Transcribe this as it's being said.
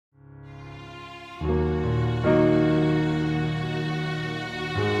Praise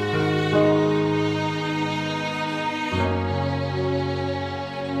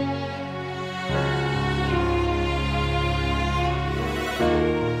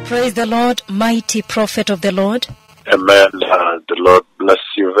the Lord, mighty prophet of the Lord. Amen. The Lord bless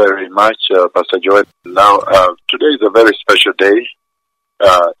you very much, Pastor Joel. Now, today is a very special day.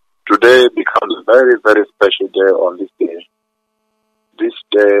 Today becomes a very, very special day on this day. This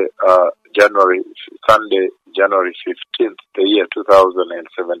day, Sunday, January 15th, the year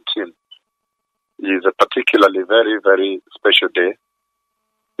 2017, is a particularly very, very special day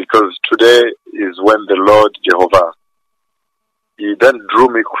because today is when the Lord Jehovah, He then drew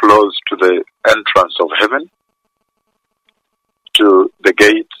me close to the entrance of heaven, to the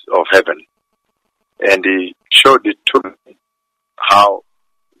gates of heaven, and He showed it to me how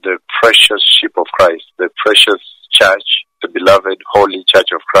the precious sheep of Christ, the precious church, the beloved holy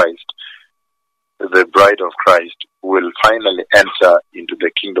church of Christ, the bride of Christ, will finally enter into the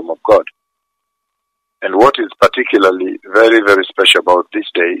kingdom of God. And what is particularly very, very special about this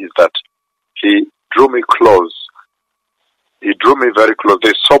day is that He drew me close. He drew me very close.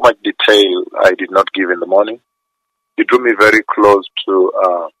 There's so much detail I did not give in the morning. He drew me very close to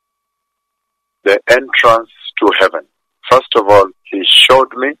the entrance to heaven. First of all, He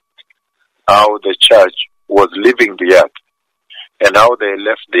showed me how the church was leaving the earth and how they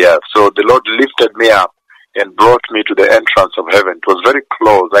left the earth. So the Lord lifted me up and brought me to the entrance of heaven. It was very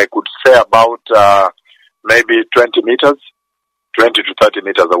close. I could say about maybe 20 meters, 20 to 30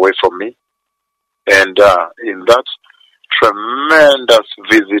 meters away from me. And in that tremendous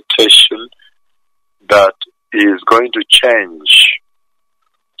visitation that is going to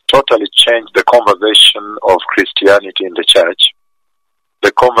totally change the conversation of Christianity in the church.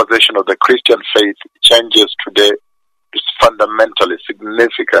 The conversation of the Christian faith changes today fundamentally,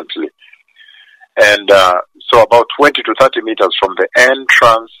 significantly. And so about 20 to 30 meters from the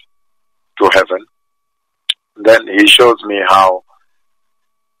entrance to heaven, then He shows me how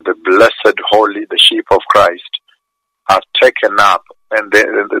the blessed holy, the sheep of Christ, are taken up and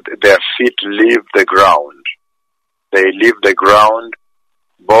their feet leave the ground. They leave the ground,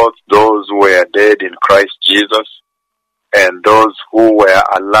 both those who were dead in Christ Jesus and those who were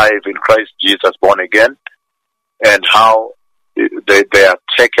alive in Christ Jesus, born again, and how they are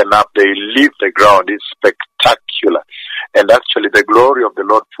taken up, they leave the ground. It's spectacular. And actually the glory of the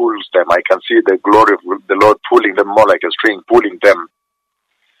Lord pulls them. I can see the glory of the Lord pulling them, more like a string, pulling them.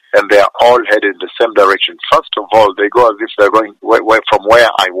 And they are all headed in the same direction. First of all, they go as if they're going from where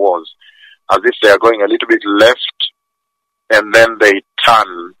I was, as if they are going a little bit left, and then they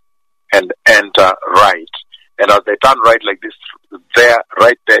turn and enter right. And as they turn right like this,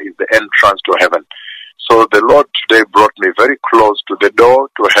 right there is the entrance to heaven. So the Lord today brought me very close to the door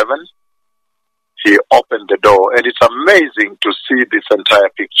to heaven. He opened the door, and it's amazing to see this entire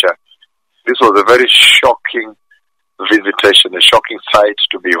picture. This was a very shocking visitation, a shocking sight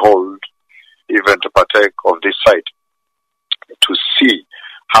to behold, even to partake of this sight, to see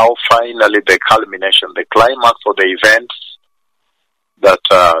how finally the culmination, the climax of the events that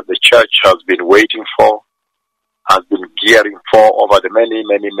the church has been waiting for, has been gearing for over the many,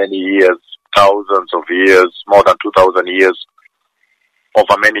 many, many years, thousands of years, more than 2,000 years,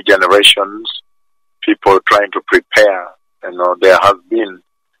 over many generations, people trying to prepare. There has been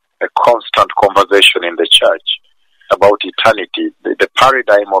a constant conversation in the church about eternity. The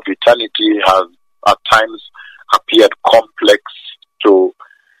paradigm of eternity has at times appeared complex to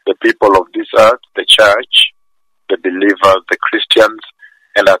the people of this earth, the church, the believers, the Christians,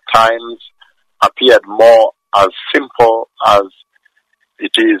 and at times appeared more as simple as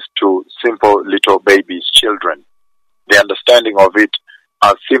it is to simple little babies, children. The understanding of it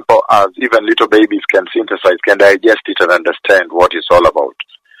as simple as even little babies can synthesize, can digest it and understand what it's all about.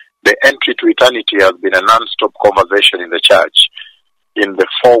 The entry to eternity has been a non-stop conversation in the church, in the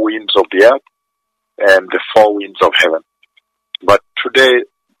four winds of the earth and the four winds of heaven. But today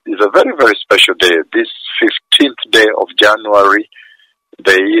is a very, very special day. This 15th day of January,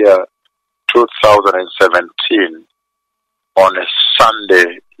 the year 2017, on a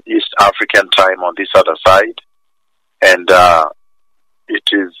Sunday, East African time on this other side. And it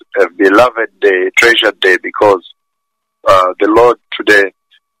is a beloved day, treasured day, because the Lord today,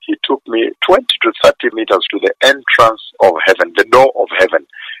 He took me 20 to 30 meters to the entrance of heaven, the door of heaven.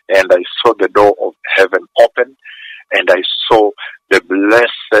 And I saw the door of heaven open, and I saw the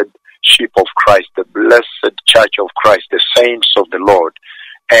blessed sheep of Christ, the blessed church of Christ, the saints of the Lord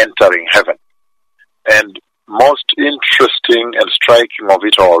entering heaven. And most interesting and striking of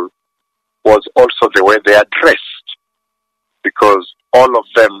it all was also the way they are dressed, because all of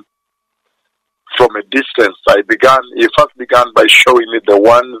them from a distance. He first began by showing me the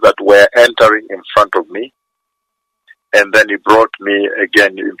ones that were entering in front of me. And then he brought me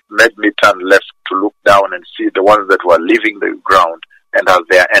again, he made me turn left to look down and see the ones that were leaving the ground and as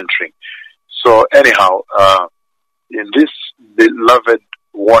they are entering. So anyhow, in this beloved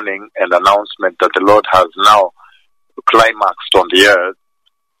warning and announcement that the Lord has now climaxed on the earth,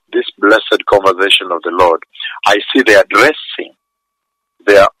 this blessed conversation of the Lord, I see they are dressing.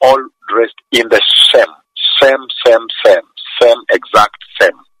 They are all dressed in the same exact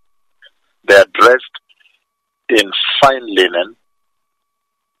same. They are dressed in fine linen,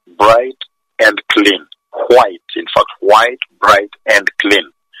 bright and clean. White, in fact, white, bright and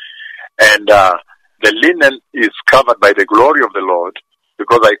clean. And the linen is covered by the glory of the Lord,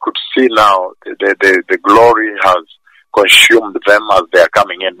 because I could see now the glory has consumed them as they are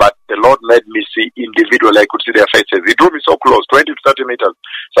coming in. But the Lord made me see individually. I could see their faces. He drew me so close, 20 to 30 meters.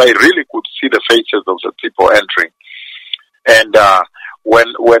 So I really could see the faces of the people entering. And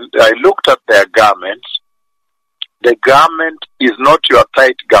when I looked at their garments, the garment is not your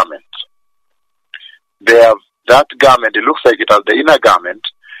tight garment. They have that garment, it looks like it has the inner garment,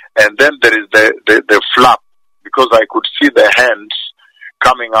 and then there is the flap, because I could see the hands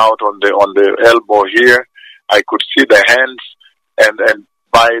coming out on the elbow here. I could see the hands, and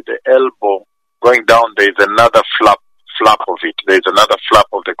by the elbow going down, there is another flap of it. There is another flap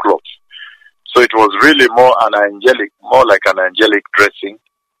of the cloth. So it was really more like an angelic dressing,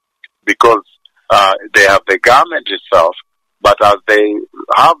 because they have the garment itself, but as they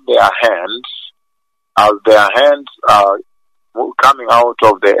have their hands are coming out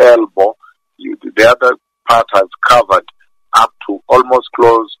of the elbow, the other part has covered up to almost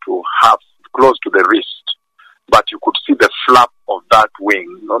close to the wrist. But you could see the flap of that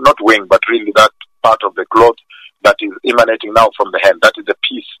wing, no, not wing, but really that part of the cloth that is emanating now from the hand. That is the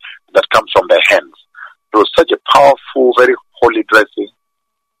piece that comes from the hands. It was such a powerful, very holy dressing.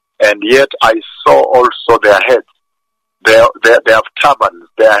 And yet I saw also their heads. They have turbans.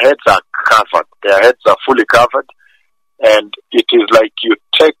 Their heads are covered. Their heads are fully covered. And it is like you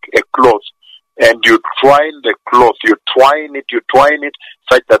take a cloth and you twine the cloth. You twine it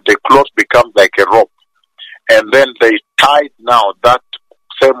such that the cloth becomes like a rope. And then they tied now that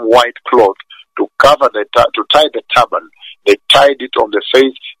same white cloth to cover to tie the turban. They tied it on the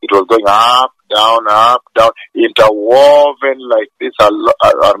face. It was going up, down, interwoven like this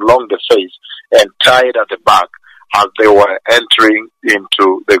along the face and tied at the back as they were entering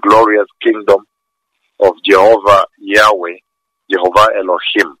into the glorious kingdom of Jehovah Yahweh, Jehovah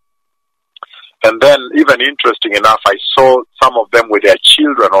Elohim. And then, even interesting enough, I saw some of them with their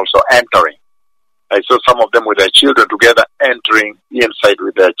children also entering. I saw some of them with their children together entering inside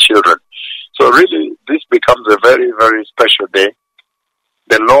with their children. So really, this becomes a very, very special day.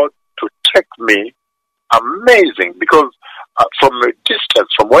 The Lord to take me, amazing, because from a distance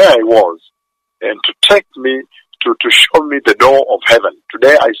from where I was, and to take me to show me the door of heaven.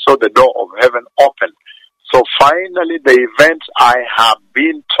 Today I saw the door of heaven open. So finally the events I have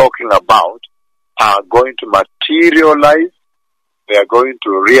been talking about are going to materialize. They are going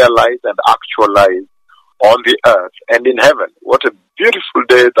to realize and actualize on the earth and in heaven. What a beautiful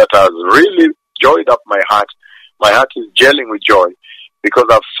day that has really joyed up my heart. My heart is gelling with joy because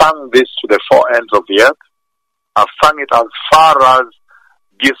I've sung this to the four ends of the earth. I've sung it as far as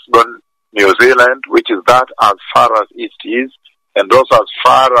Gisborne, New Zealand, which is that as far as east is, and also as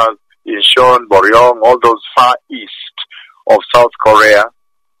far as Incheon, Boryong, all those far east of South Korea,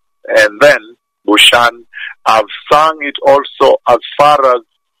 and then Busan. I've sung it also as far as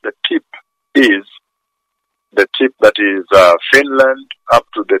the tip that is Finland, up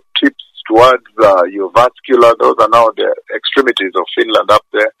to the tips towards Uvascular. Those are now the extremities of Finland up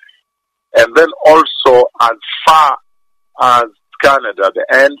there. And then also as far as Canada, the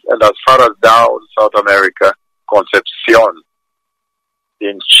ends, and as far as down South America, Concepcion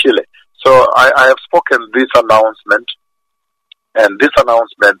in Chile. So I have spoken this announcement, and this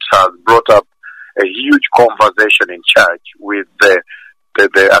announcement has brought up a huge conversation in church with the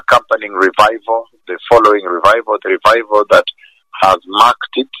accompanying revival, the following revival, the revival that has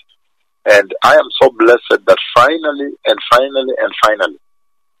marked it. And I am so blessed that finally,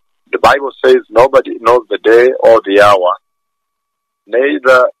 the Bible says nobody knows the day or the hour,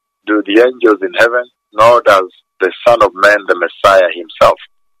 neither do the angels in heaven, nor does the Son of Man, the Messiah himself.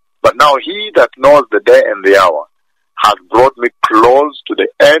 But now he that knows the day and the hour has brought me close to the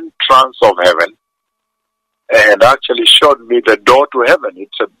entrance of heaven and actually showed me the door to heaven.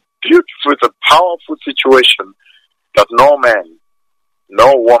 It's a beautiful, it's a powerful situation that no man,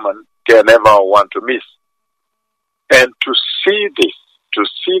 no woman can ever want to miss. And to see this, to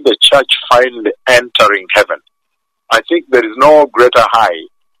see the church finally entering heaven. I think there is no greater high,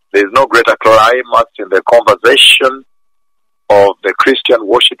 there is no greater climax in the conversation of the Christian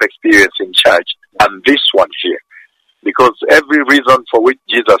worship experience in church than this one here. Because every reason for which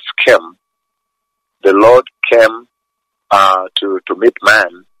Jesus came, the Lord came to meet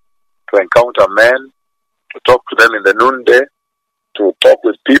man, to encounter men, to talk to them in the noonday, to talk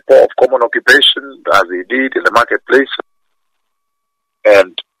with people of common occupation, as he did in the marketplace,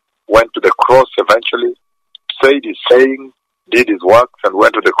 and went to the cross eventually, said his saying, did his works, and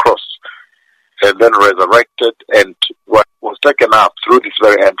went to the cross, and then resurrected, and was taken up through this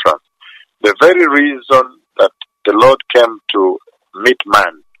very entrance. The very reason that the Lord came to meet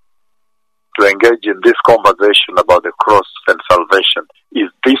man, to engage in this conversation about the cross and salvation, is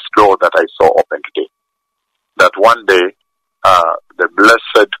this door that I saw open today. That one day, the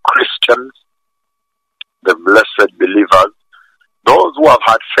blessed Christians, the blessed believers, those who have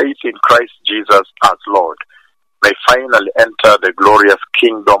had faith in Christ Jesus as Lord, may finally enter the glorious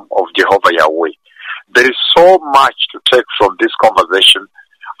kingdom of Jehovah Yahweh. There is so much to take from this conversation.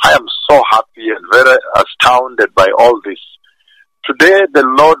 I am so happy and very astounded by all this. Today the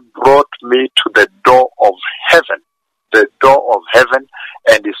Lord brought me to the door of heaven,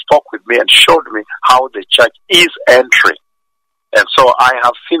 and he spoke with me and showed me how the church is entering. And so I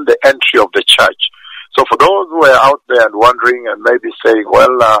have seen the entry of the church. So for those who are out there and wondering and maybe saying,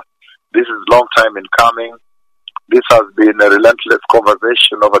 well, this is a long time in coming, this has been a relentless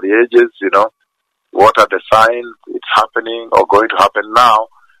conversation over the ages, what are the signs it's happening or going to happen now?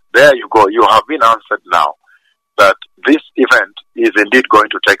 There you go. You have been answered now that this event is indeed going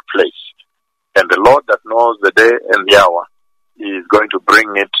to take place. And the Lord that knows the day and the hour is going to bring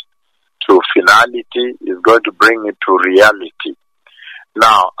it to finality, is going to bring it to reality.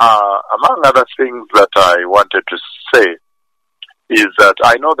 Now, among other things that I wanted to say is that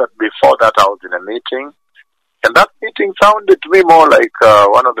I know that before that I was in a meeting, and that meeting sounded to me more like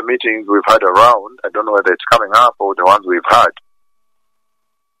one of the meetings we've had around. I don't know whether it's coming up or the ones we've had.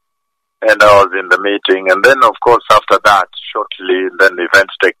 And I was in the meeting, and then of course after that, shortly, then the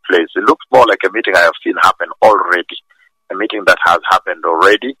events take place. It looks more like a meeting I have seen happen already. A meeting that has happened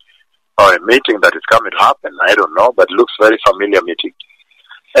already, or a meeting that is coming to happen, I don't know, but it looks very familiar meeting.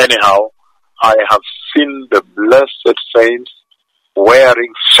 Anyhow, I have seen the blessed saints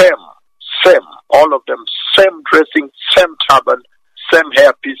wearing same, all of them, same dressing, same turban, same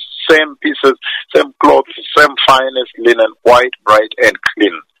hairpiece, same pieces, same clothes, same finest linen, white, bright, and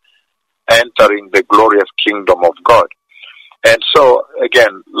clean, entering the glorious kingdom of God. And so,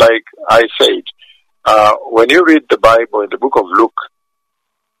 again, like I said, when you read the Bible in the book of Luke,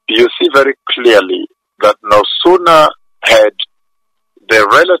 you see very clearly that no sooner had the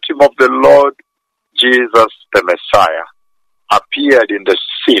relative of the Lord Jesus, the Messiah, appeared in the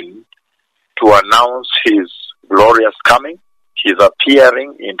scene to announce his glorious coming, his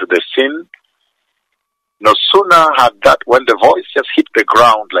appearing into the scene. No sooner had that, when the voice just hit the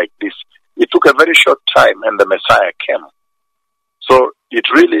ground like this, it took a very short time and the Messiah came. So it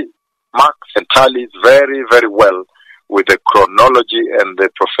really marks and tallies very, very well with the chronology and the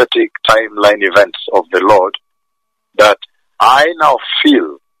prophetic timeline events of the Lord, that I now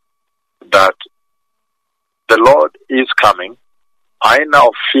feel that the Lord is coming. I now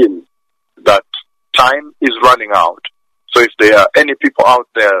feel that time is running out. So if there are any people out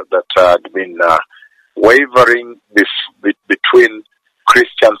there that had been wavering between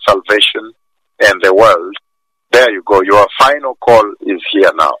Christian salvation and the world, there you go. Your final call is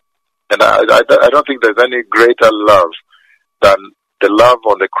here now. And I don't think there's any greater love than the love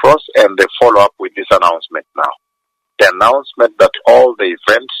on the cross and the follow-up with this announcement now. The announcement that all the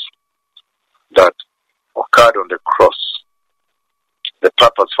events that occurred on the cross, the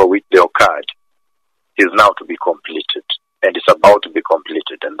purpose for which they occurred, is now to be completed. And it's about to be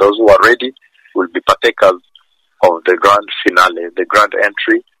completed. And those who are ready will be partakers of the grand finale, the grand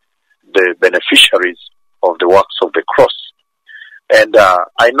entry, the beneficiaries of the works of the cross. And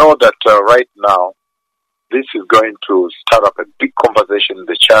I know that right now, this is going to start up a big conversation in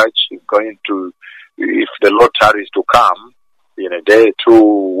the church. It's going to, if the Lord tarries to come, in a day,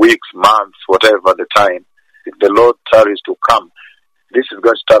 2 weeks, months, whatever the time, if the Lord tarries to come, this is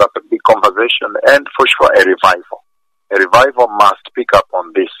going to start up a big conversation and for sure a revival. A revival must pick up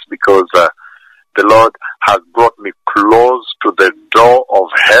on this because the Lord has brought me close to the door of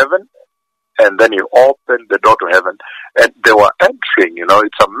heaven, and then he opened the door to heaven, and they were entering,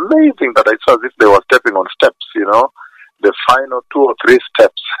 It's amazing that I saw as if they were stepping on steps, the final 2 or 3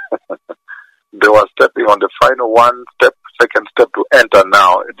 steps. They were stepping on the final 1 step, second step to enter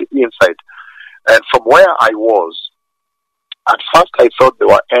now at the inside. And from where I was, At first I thought they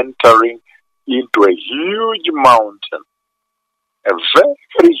were entering into a huge mountain, a very,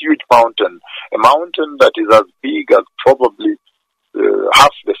 very huge mountain, a mountain that is as big as probably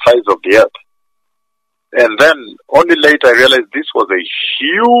half the size of the earth. And then only later I realized this was a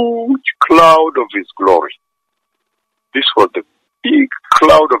huge cloud of His glory. This was the big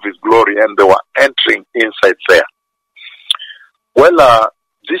cloud of His glory, and they were entering inside there. Well,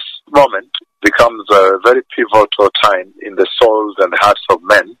 this moment becomes a very pivotal time in the souls and the hearts of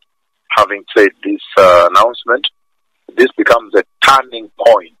men. Having said this announcement, this becomes a turning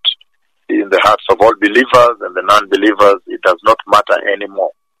point in the hearts of all believers and the non-believers. It does not matter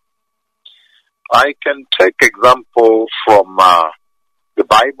anymore. I can take example from the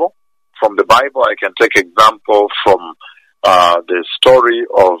Bible. From the Bible, I can take example from the story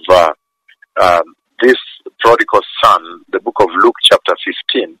of this prodigal son, the book of Luke chapter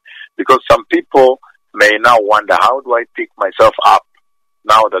 15, because some people may now wonder, how do I pick myself up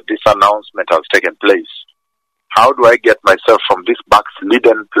now that this announcement has taken place? How do I get myself from this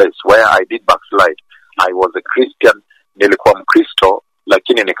backslidden place where I did backslide? I was a Christian, nilikuwa Mkristo,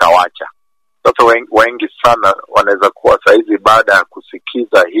 lakini nikawacha. Sasa wengi sana wanaweza kuwa saizi baada ya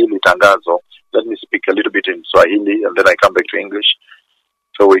kusikiza hili tangazo. Let me speak a little bit in Swahili and then I come back to English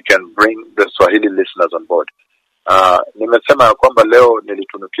so we can bring the Swahili listeners on board. Nimesema ya kwamba leo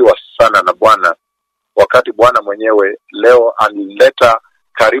nilitunukiwa sana na Bwana, wakati Bwana mwenyewe leo alileta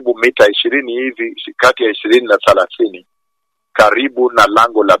karibu mita 20 hivi, kati ya 20 na 30, karibu na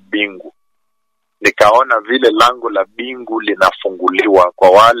lango la bingu. Nikaona vile lango la bingu linafunguliwa kwa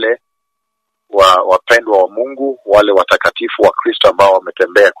wale wapendwa wa Mungu, wale watakatifu wa Kristo ambao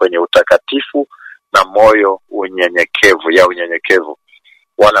wametembea kwenye utakatifu na moyo unyenyekevu,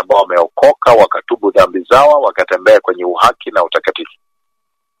 wale ambao wameokoka wakatubu dhambi zao wakatembea kwenye uhaki na utakatifu.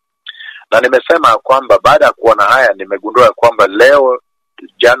 Na nimesema kwamba baada ya kuona haya nimegundua kwamba leo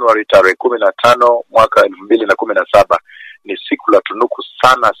Januari tarehe 15 mwaka 2017 ni siku la tunuku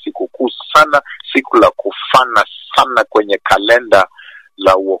sana, siku kuu sana, siku la kufana sana kwenye kalenda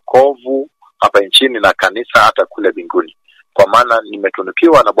la uokovu hapa nchini na kanisa hata kule mbinguni. Kwa maana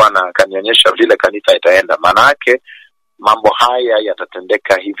nimetunukiwa na Bwana akanionyesha vile kanisa itaenda. Maana yake mambo haya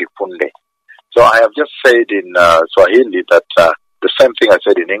yatatendeka hivi punde. So I have just said in Swahili that the same thing I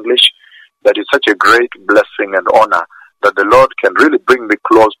said in English, that it's such a great blessing and honor that the Lord can really bring me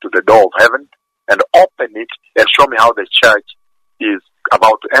close to the door of heaven and open it and show me how the church is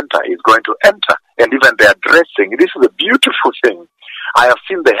about to enter, is going to enter, and even their dressing. This is a beautiful thing. I have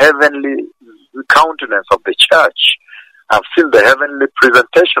seen the heavenly countenance of the church. I've seen the heavenly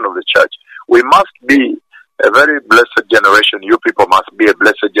presentation of the church. We must be a very blessed generation. You people must be a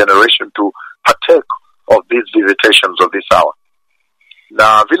blessed generation to partake of these visitations of this hour.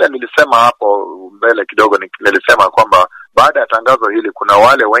 Na vile nilisema hapo mbele kidogo, nilisema kwamba baada ya tangazo hili kuna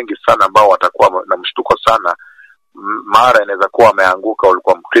wale wengi sana ambao watakuwa na mshtuko sana. Mara inaweza kuwa wameanguka,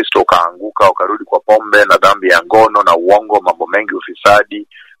 ulikuwa Mkristo ukaanguka ukarudi kwa pombe na dhambi ya ngono na uongo, mambo mengi, ufisadi,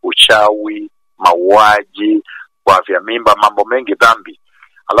 uchawi, mauaji, kuavya mimba, mambo mengi dhambi.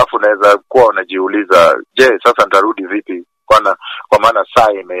 Alafu unaweza kuwa unajiuliza, je, sasa nitarudi vipi kwa maana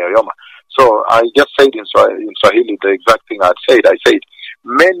saa imeyoyoma. So I just said in Swahili the exact thing I said,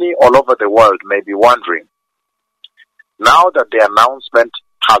 many all over the world may be wondering, now that the announcement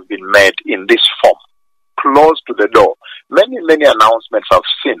has been made in this form, close to the door. Many announcements I've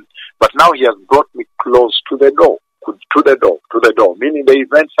seen, but now He has brought me close to the door, meaning the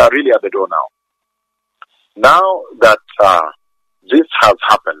events are really at the door now. Now that this has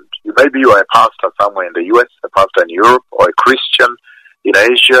happened, maybe you are a pastor somewhere in the US, a pastor in Europe, or a Christian in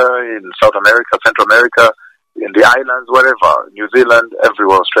Asia, in South America, Central America, in the islands, wherever, New Zealand,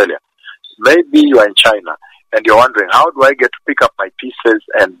 everywhere, Australia. Maybe you are in China and you're wondering, how do I get to pick up my pieces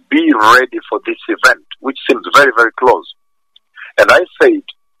and be ready for this event, which seems very, very close? And I said,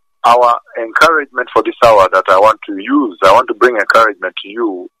 our encouragement for this hour that I want to bring encouragement to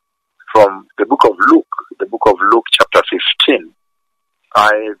you from the book of Luke chapter 15.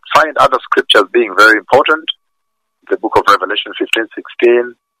 I find other scriptures being very important. The book of Revelation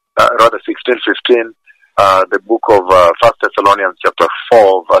 16:15, the book of 1 Thessalonians chapter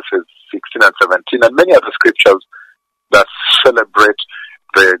 4, verses 16 and 17, and many other scriptures that celebrate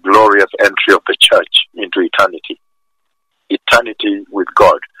the glorious entry of the church into eternity with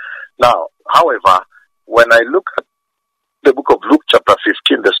God. Now, however, when I look at the book of Luke chapter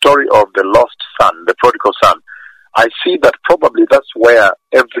 15, the story of the lost son, the prodigal son, I see that probably that's where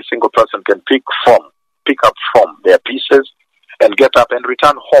every single person can pick up from their pieces and get up and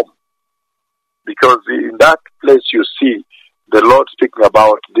return home. Because in that place you see the Lord speaking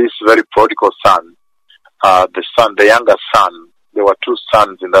about this very prodigal son the younger son. There were two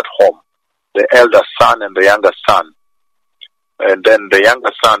sons in that home, the elder son and the younger son. And then the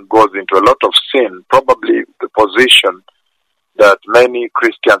younger son goes into a lot of sin, probably the position that many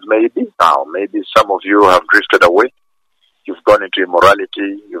Christians may be now. Maybe some of you have drifted away. You've gone into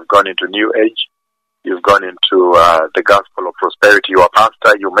immorality. You've gone into New Age. You've gone into the gospel of prosperity. You're a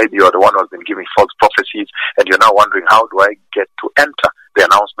pastor. Maybe you're the one who's been giving false prophecies, and you're now wondering, how do I get to enter? The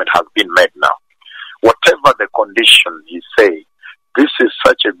announcement has been made now. Whatever the condition, he say, this is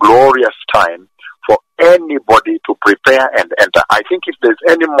such a glorious time for anybody to prepare and enter. I think if there's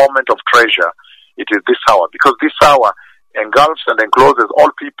any moment of treasure, it is this hour, because this hour engulfs and encloses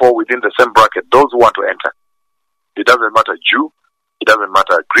all people within the same bracket, those who want to enter. It doesn't matter Jew, it doesn't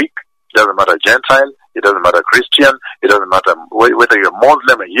matter Greek, it doesn't matter Gentile, it doesn't matter Christian, it doesn't matter whether you're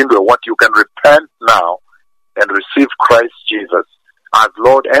Muslim, a Hindu, or what. You can repent now and receive Christ Jesus as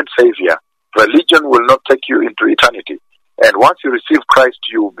Lord and Savior. Religion will not take you into eternity. And once you receive Christ,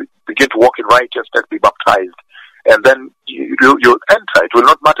 you begin to walk in righteousness, be baptized, and then you'll enter. It will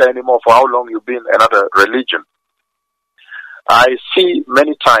not matter anymore for how long you've been in another religion. I see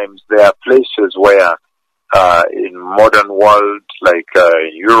many times there are places where in modern world, like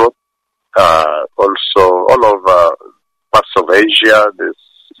Europe, also all over parts of Asia, there's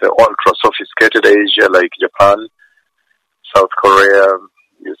the ultra-sophisticated Asia, like Japan, South Korea,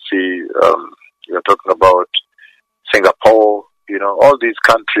 you see, you're talking about Singapore, all these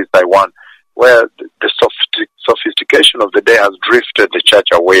countries, Taiwan, where the sophistication of the day has drifted the church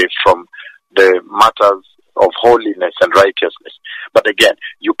away from the matters of holiness and righteousness. But again,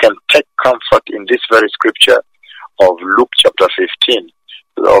 you can take comfort in this very scripture of Luke chapter 15,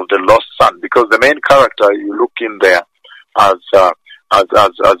 of the lost son, because the main character, you look in there as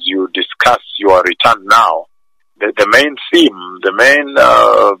you discuss your return now, the main theme, the main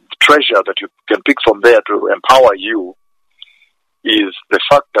treasure that you can pick from there to empower you is the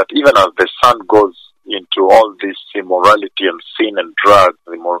fact that even as the son goes into all this immorality and sin and drugs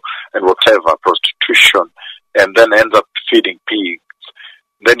and whatever, prostitution, and then ends up feeding pigs,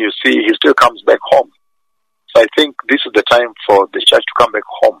 then you see he still comes back home. So I think this is the time for the church to come back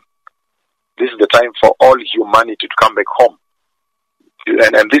home. This is the time for all humanity to come back home.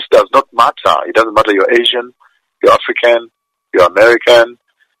 And this does not matter. It doesn't matter you're Asian, you're African, you're American,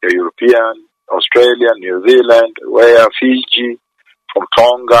 you're European, Australian, New Zealand, where Fiji, from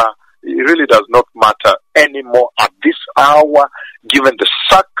Tonga. It really does not matter anymore at this hour, given the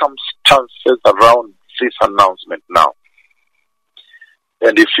circumstances around this announcement now.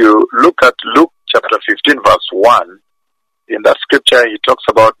 And if you look at Luke chapter 15, verse 1, in that scripture, he talks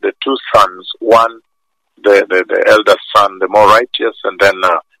about the two sons, one, the elder son, the more righteous, and then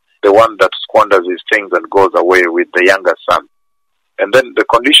the one that squanders his things and goes away with the younger son. And then the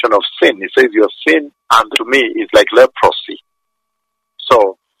condition of sin, he says, your sin unto me is like leprosy.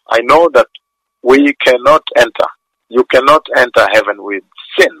 So I know that we cannot enter. You cannot enter heaven with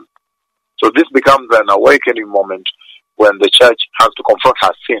sin. So this becomes an awakening moment when the church has to confront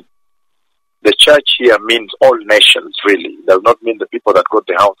her sin. The church here means all nations, really. It does not mean the people that go to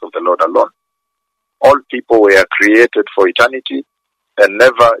the house of the Lord alone. All people were created for eternity, and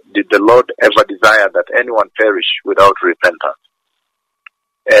never did the Lord ever desire that anyone perish without repentance.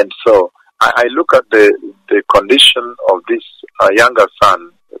 And so I look at the condition of this younger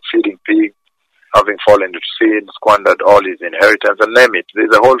son, feeding pigs, having fallen into sin, squandered all his inheritance, and name it.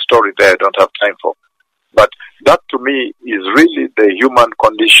 There's a whole story there I don't have time for. But that to me is really the human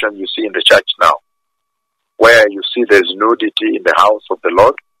condition you see in the church now, where you see there's nudity in the house of the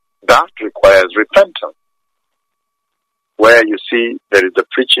Lord. That requires repentance. Where you see there is the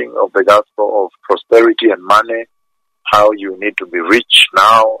preaching of the gospel of prosperity and money, how you need to be rich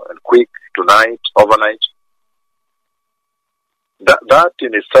now and quick, tonight, overnight. That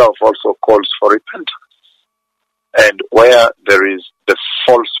in itself also calls for repentance. And where there is the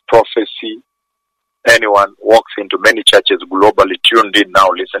false prophecy, anyone walks into many churches globally tuned in now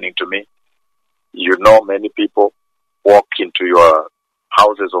listening to me, you know many people walk into your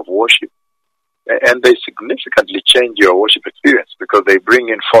houses of worship and they significantly change your worship experience because they bring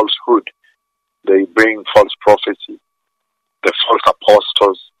in falsehood, they bring false prophecy, the false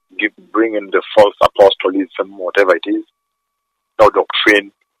apostles, bring in the false apostolism, whatever it is, no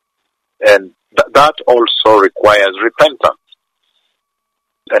doctrine, and that also requires repentance.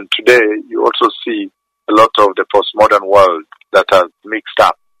 And today you also see a lot of the postmodern world that has mixed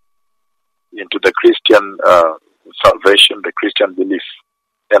up into the Christian salvation, the Christian belief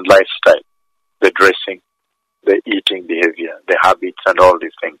and lifestyle, the dressing, the eating behavior, the habits and all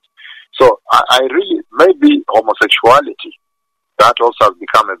these things. So I really, maybe homosexuality, that also has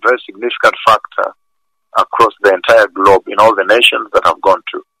become a very significant factor across the entire globe in all the nations that I've gone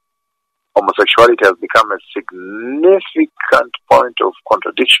to. Homosexuality has become a significant point of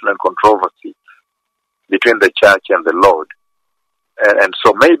contradiction and controversy between the church and the Lord. And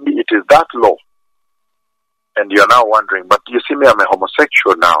so maybe it is that law. And you're now wondering, but you see me, I'm a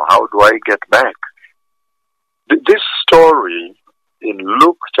homosexual now. How do I get back? This story in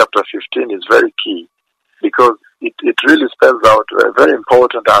Luke chapter 15 is very key because it really spells out a very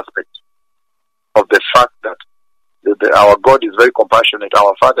important aspect of the fact that our God is very compassionate.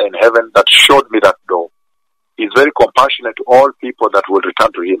 Our Father in heaven that showed me that door is very compassionate to all people that will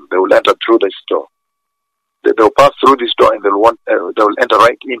return to Him. They will enter through this door. They will pass through this door and they will enter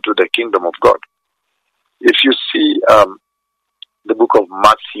right into the kingdom of God. If you see the book of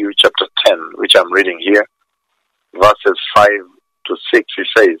Matthew chapter 10, which I'm reading here, verses 5 to 6, he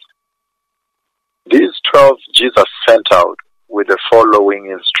says, "These 12 Jesus sent out with the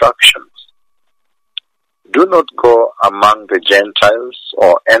following instructions. Do not go among the Gentiles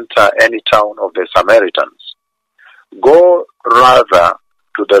or enter any town of the Samaritans. Go rather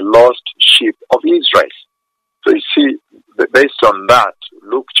to the lost sheep of Israel." So you see, based on that,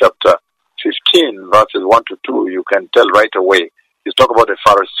 Luke chapter 15, verses 1 to 2, you can tell right away. He's talking about the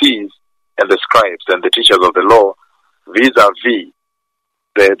Pharisees and the scribes and the teachers of the law vis-a-vis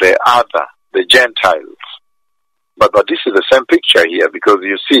the Gentiles. But this is the same picture here because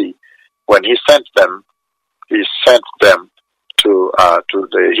you see, when he sent them to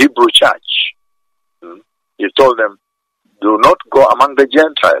the Hebrew church. He told them, do not go among the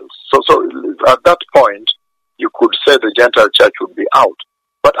Gentiles. So at that point, you could say the Gentile church would be out.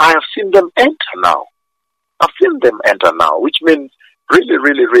 But I have seen them enter now. I've seen them enter now, which means really,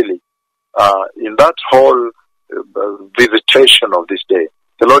 really, really, in that whole visitation of this day,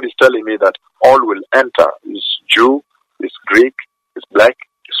 the Lord is telling me that all will enter. It's Jew, it's Greek, it's black,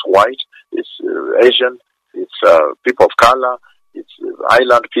 it's white, it's Asian, it's people of color, it's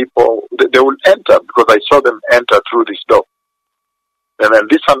island people. They will enter because I saw them enter through this door. And then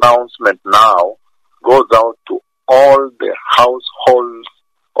this announcement now goes out to all the households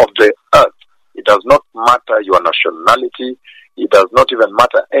of the earth. It does not matter your nationality. It does not even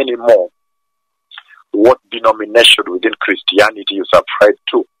matter anymore what denomination within Christianity you subscribe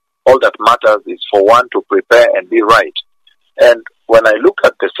to. All that matters is for one to prepare and be right. And when I look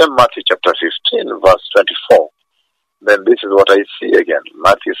at the same Matthew chapter 15, verse 24, then this is what I see again.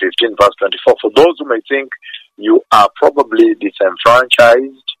 Matthew 15, verse 24. For those who may think you are probably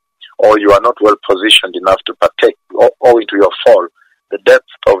disenfranchised or you are not well positioned enough to partake owing to your fall, the depth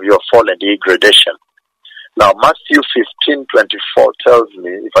of your fall and degradation. Now, Matthew 15:24 tells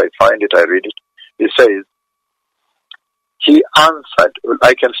me, if I find it, I read it. It says, he answered,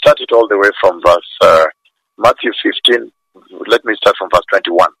 I can start it all the way from verse Matthew 15, let me start from verse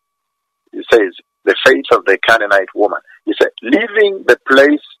 21. It says, the faith of the Canaanite woman. He said, leaving that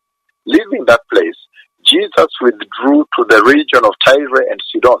place, Jesus withdrew to the region of Tyre and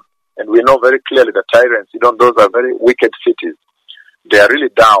Sidon. And we know very clearly that Tyre and Sidon, those are very wicked cities. They are really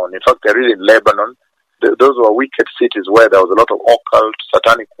down. In fact, they're really in Lebanon. Those were wicked cities where there was a lot of occult,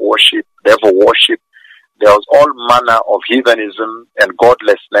 satanic worship, devil worship. There was all manner of heathenism and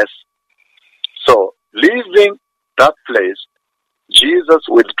godlessness. So, leaving that place, Jesus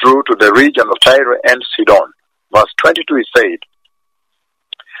withdrew to the region of Tyre and Sidon. Verse 22, he said,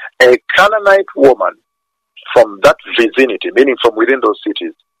 a Canaanite woman from that vicinity, meaning from within those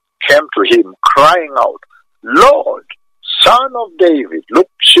cities, came to him crying out, Lord, Son of David. Look,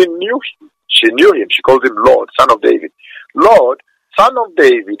 she knew him. She called him Lord, Son of David. Lord, Son of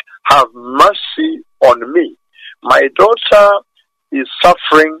David, have mercy on me. My daughter is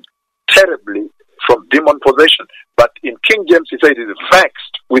suffering terribly from demon possession. But in King James, he says, is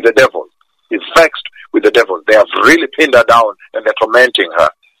vexed with the devil. Is vexed with the devil. They have really pinned her down and they're tormenting her,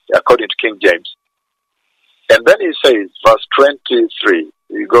 according to King James. And then he says, verse 23,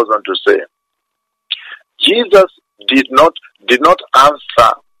 he goes on to say, Jesus did not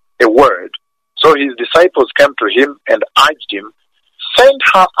answer a word. So his disciples came to him and urged him, send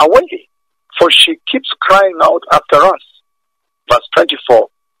her away, for she keeps crying out after us. Verse 24,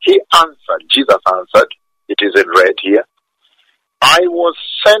 Jesus answered, it is in red here, I was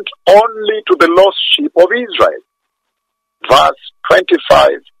sent only to the lost sheep of Israel. Verse 25,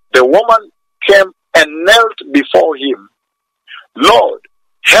 the woman came and knelt before him. Lord,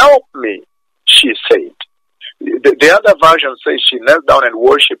 help me, she said. The other version says she knelt down and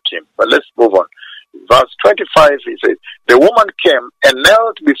worshipped him. But let's move on. Verse 25, he says, the woman came and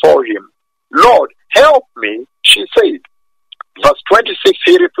knelt before him. Lord, help me, she said. Verse 26,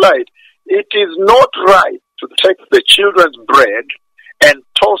 he replied, it is not right to take the children's bread and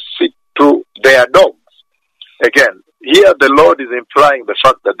toss it to their dogs. Again, here the Lord is implying the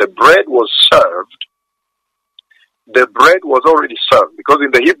fact that the bread was served. The bread was already served, because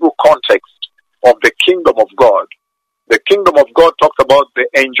in the Hebrew context of the kingdom of God, the kingdom of God talks about the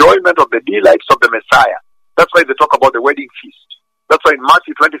enjoyment of the delights of the Messiah. That's why they talk about the wedding feast. That's why in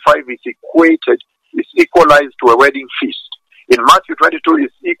Matthew 25 it's equalized to a wedding feast. In Matthew 22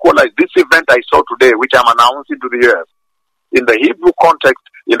 it's equalized. This event I saw today, which I'm announcing to the earth. In the Hebrew context,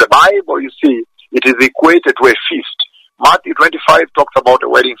 in the Bible, you see, it is equated to a feast. Matthew 25 talks about a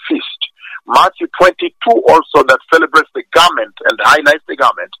wedding feast. Matthew 22 also, that celebrates the garment and highlights the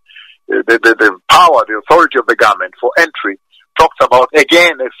garment. The power, the authority of the garment for entry, talks about,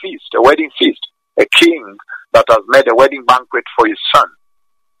 again, a feast, a wedding feast, a king that has made a wedding banquet for his son.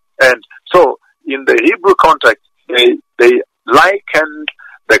 And so, in the Hebrew context, they likened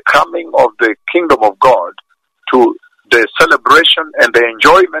the coming of the kingdom of God to the celebration and the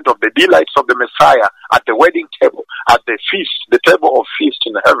enjoyment of the delights of the Messiah at the wedding table, at the feast, the table of feast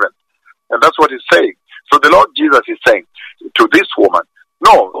in heaven. And that's what he's saying. So the Lord Jesus is saying to this woman,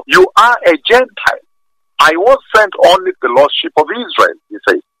 no, you are a Gentile. I was sent only to the lost sheep of Israel, he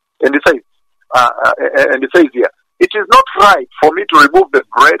says. And he says here, it is not right for me to remove the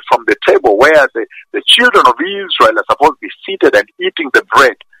bread from the table where the children of Israel are supposed to be seated and eating the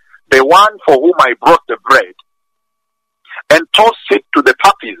bread, the one for whom I brought the bread, and toss it to the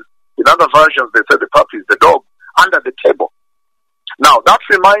puppies. In other versions, they say the puppies, the dog, under the table. Now, that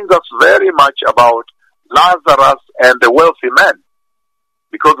reminds us very much about Lazarus and the wealthy man.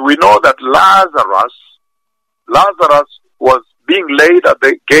 Because we know that Lazarus was being laid at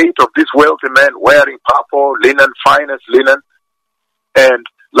the gate of this wealthy man wearing purple, linen, finest linen. And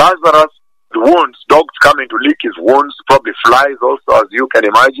Lazarus, the wounds, dogs coming to lick his wounds, probably flies also, as you can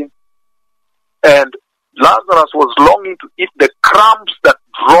imagine. And Lazarus was longing to eat the crumbs that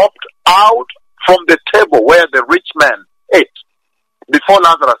dropped out from the table where the rich man ate before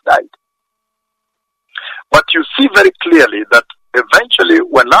Lazarus died. But you see very clearly that eventually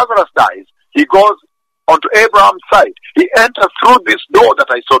when Lazarus dies, he goes onto Abraham's side. He enters through this door that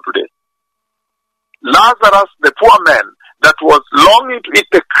I saw today. Lazarus, the poor man that was longing to eat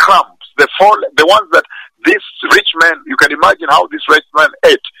the crumbs, the ones that this rich man, you can imagine how this rich man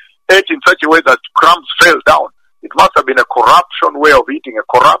ate in such a way that crumbs fell down. It must have been a corruption way of eating,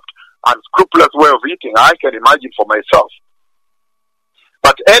 a corrupt, unscrupulous way of eating. I can imagine for myself.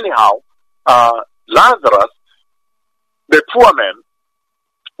 But anyhow, Lazarus, the poor man,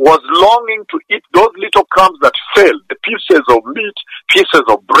 was longing to eat those little crumbs that fell, the pieces of meat, pieces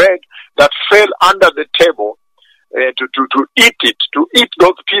of bread that fell under the table, to eat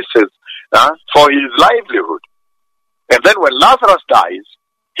those pieces for his livelihood. And then when Lazarus dies,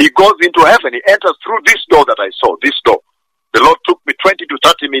 he goes into heaven. He enters through this door that I saw, this door. The Lord took me 20 to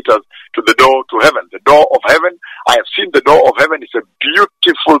 30 meters to the door to heaven. The door of heaven, I have seen the door of heaven. It's a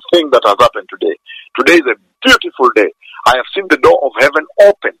beautiful thing that has happened today. Today is a beautiful day. I have seen the door of heaven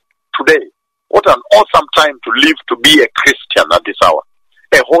open today. What an awesome time to live, to be a Christian at this hour.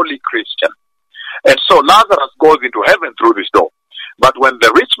 A holy Christian. And so Lazarus goes into heaven through this door. But when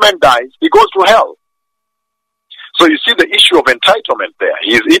the rich man dies, he goes to hell. So you see the issue of entitlement there.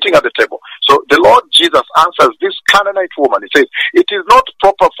 He is eating at the table. So the Lord Jesus answers this Canaanite woman. He says, it is not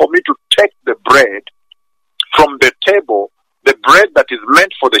proper for me to take the bread from the table, the bread that is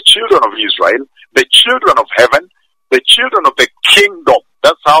meant for the children of Israel, the children of heaven, the children of the kingdom.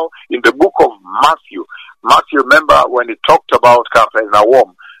 That's how in the book of Matthew, remember when he talked about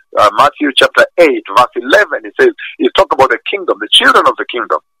Capernaum, Matthew chapter 8, verse 11, he says, he talked about the kingdom, the children of the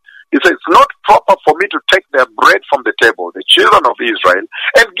kingdom. He says, it's not proper for me to take their bread from the table, the children of Israel,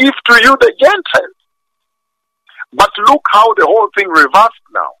 and give to you the Gentiles. But look how the whole thing reversed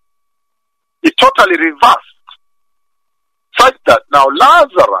now. It totally reversed. Such that now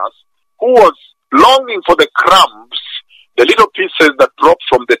Lazarus, who was longing for the crumbs, the little pieces that dropped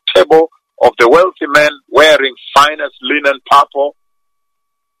from the table of the wealthy man wearing finest linen purple,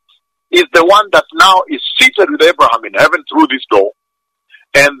 is the one that now is seated with Abraham in heaven through this door.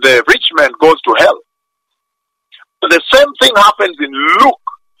 And the rich man goes to hell. But the same thing happens in Luke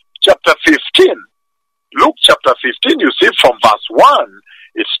chapter 15. Luke chapter 15, you see from verse 1,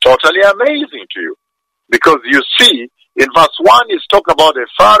 it's totally amazing to you. Because you see, in verse 1, it's talking about the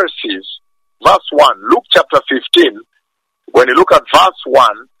Pharisees. Verse 1, Luke chapter 15, when you look at verse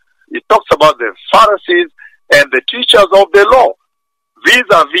 1, it talks about the Pharisees and the teachers of the law,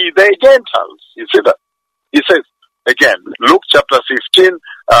 vis-a-vis the Gentiles. You see that? He says, again, Luke chapter 15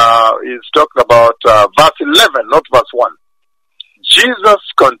 is talking about verse 11, not verse 1. Jesus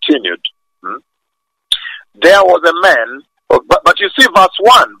continued. There was a man, but you see verse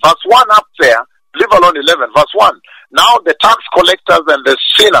 1 up there leave alone 11, verse 1. Now the tax collectors and the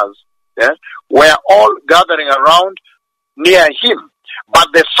sinners were all gathering around near him. But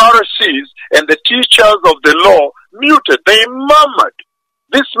the Pharisees and the teachers of the law muted. They murmured,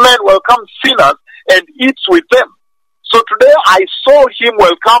 "This man welcomes sinners and eats with them." So today I saw him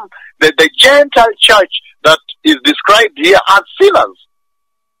welcome the Gentile church that is described here as sinners.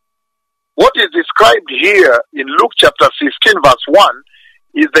 What is described here in Luke chapter 15 verse 1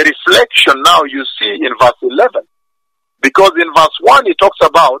 is the reflection now you see in verse 11. Because in verse 1 he talks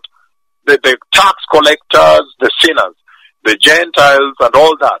about the tax collectors, the sinners, the Gentiles and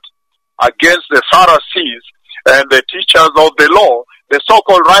all that, against the Pharisees and the teachers of the law, the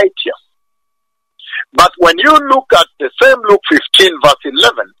so-called righteous. But when you look at the same Luke 15 verse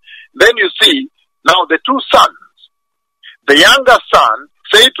 11, then you see now the two sons. The younger son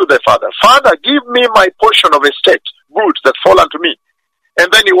said to the father, "Father, give me my portion of estate, goods that fall unto me."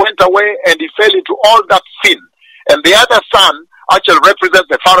 And then he went away and he fell into all that sin. And the other son actually represents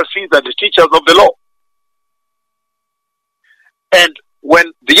the Pharisees and the teachers of the law. And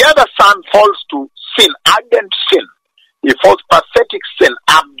when the other son falls to sin, ardent sin, he falls pathetic sin,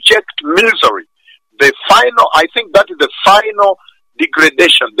 abject misery, the final, I think that is the final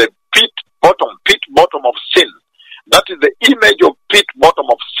degradation, the pit bottom of sin. That is the image of pit bottom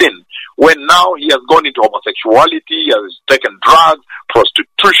of sin, when now he has gone into homosexuality, he has taken drugs,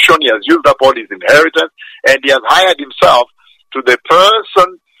 prostitution, he has used up all his inheritance, and he has hired himself to the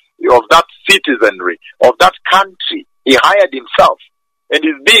person of that citizenry, of that country. He hired himself, and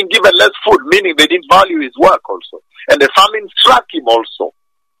he's being given less food, meaning they didn't value his work also. And the famine struck him also,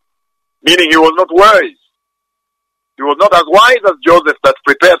 meaning he was not wise. He was not as wise as Joseph that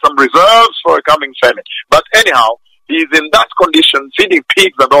prepared some reserves for a coming famine. But anyhow, he is in that condition, feeding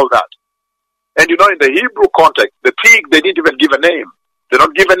pigs and all that. And you know, in the Hebrew context, the pig, they didn't even give a name. They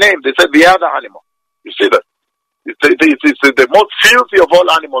don't give a name. They said the other animal. You see that? It's the most filthy of all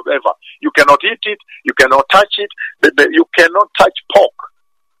animals ever. You cannot eat it. You cannot touch it. You cannot touch pork.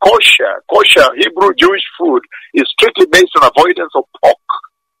 Kosher Hebrew Jewish food is strictly based on avoidance of pork.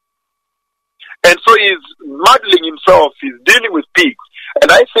 And so he's muddling himself. He's dealing with pigs.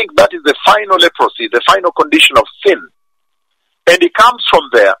 And I think that is the final leprosy, the final condition of sin. And he comes from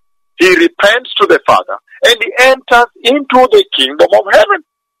there. He repents to the Father. And he enters into the kingdom of heaven.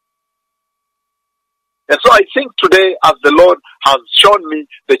 And so I think today, as the Lord has shown me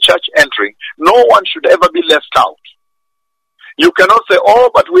the church entering, no one should ever be left out. You cannot say, "Oh,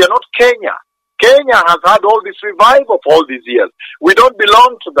 but we are not Kenya." Kenya has had all this revival for all these years. We don't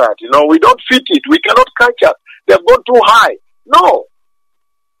belong to that, we don't fit it. We cannot catch up. They have gone too high. No.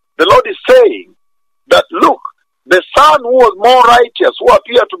 The Lord is saying that, look, the son who was more righteous, who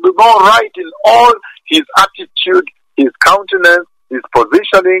appeared to be more right in all his attitude, his countenance, his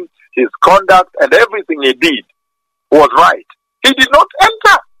positioning, his conduct, and everything he did was right. He did not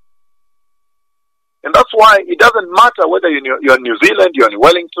enter. And that's why it doesn't matter whether you're in New Zealand, you're in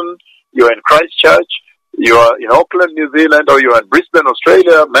Wellington, you're in Christchurch, you're in Auckland, New Zealand, or you're in Brisbane,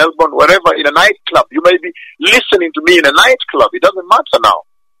 Australia, Melbourne, wherever, in a nightclub. You may be listening to me in a nightclub. It doesn't matter now.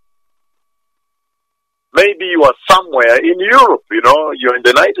 Maybe you are somewhere in Europe, you're in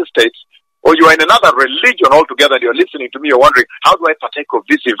the United States, or you are in another religion altogether and you're listening to me, you're wondering, how do I partake of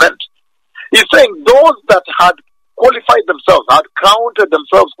this event? He's saying those that had qualified themselves, had counted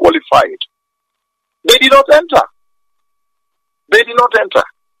themselves qualified, they did not enter. They did not enter.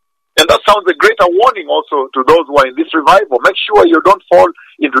 And that sounds a greater warning also to those who are in this revival. Make sure you don't fall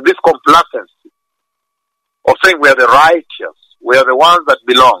into this complacency of saying we are the righteous, we are the ones that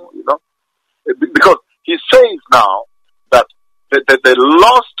belong, Because he says now that the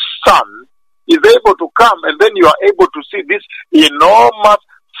lost son is able to come, and then you are able to see this enormous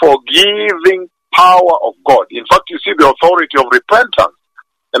forgiving power of God. In fact, you see the authority of repentance.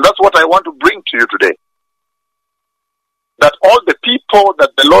 And that's what I want to bring to you today. That all the people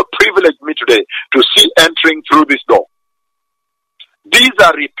that the Lord privileged me today to see entering through this door, these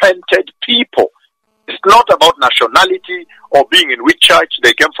are repented people. It's not about nationality or being in which church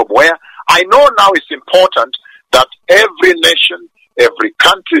they came from where. I know now it's important that every nation, every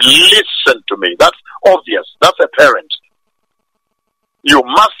country listen to me. That's obvious. That's apparent. You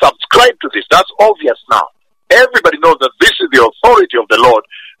must subscribe to this. That's obvious now. Everybody knows that this is the authority of the Lord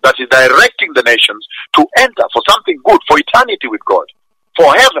that is directing the nations to enter for something good, for eternity with God, for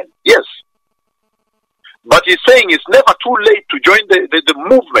heaven, yes. But he's saying it's never too late to join the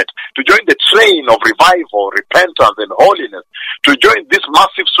movement, to join the train of revival, repentance, and holiness, to join this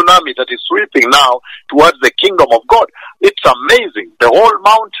massive tsunami that is sweeping now towards the kingdom of God. It's amazing. The whole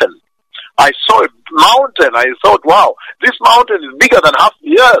mountain. I saw a mountain. I thought, wow, this mountain is bigger than half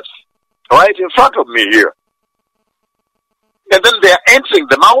the earth. right in front of me here. And then they are entering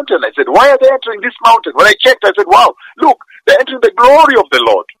the mountain. I said, why are they entering this mountain? When I checked, I said, wow, look, they're entering the glory of the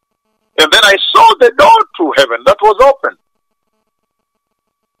Lord. And then I saw the door to heaven that was open.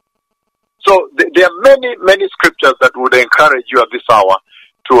 So there are many, many scriptures that would encourage you at this hour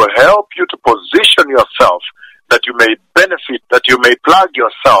to help you to position yourself, that you may benefit, that you may plug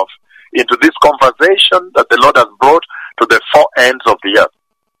yourself into this conversation that the Lord has brought to the four ends of the earth.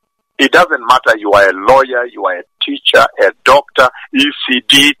 It doesn't matter, you are a lawyer, you are a teacher, a doctor,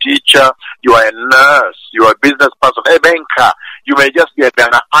 ECD teacher, you are a nurse, you are a business person, a banker. You may just be an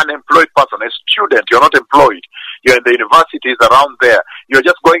unemployed person, a student, you're not employed. You're in the universities around there. You're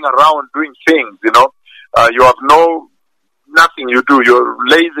just going around doing things, you have nothing you do. You're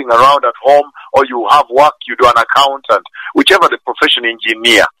lazing around at home, or you have work, you do, an accountant, whichever the profession,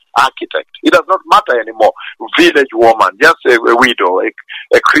 engineer, architect. It does not matter anymore. Village woman, just a widow,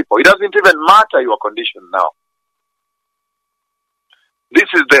 a cripple. It doesn't even matter your condition now. This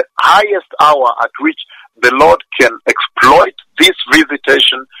is the highest hour at which the Lord can exploit this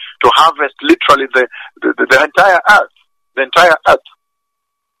visitation to harvest literally the entire earth. The entire earth.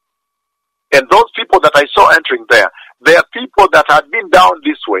 And those people that I saw entering there, they are people that had been down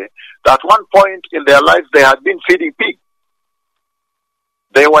this way. At one point in their lives, they had been feeding pigs.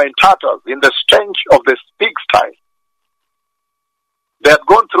 They were in tatters, in the stench of the pigsty. They had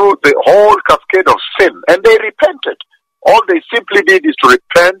gone through the whole cascade of sin, and they repented. All they simply did is to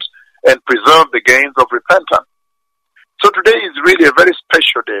repent and preserve the gains of repentance. So today is really a very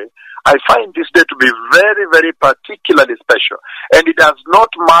special day. I find this day to be very, very particularly special. And it does not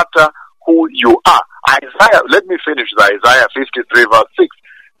matter who you are. Isaiah, let me finish the Isaiah 53 verse 6,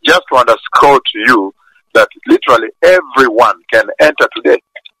 just to underscore to you that literally everyone can enter today,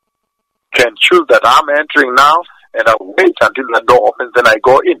 can choose that I'm entering now, and I wait until the door opens, then I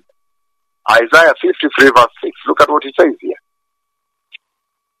go in. Isaiah 53 verse 6, look at what he says here.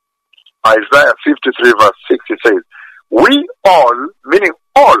 Isaiah 53 verse 6, he says, we all, meaning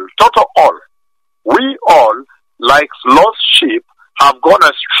all, total all, we all, like lost sheep, have gone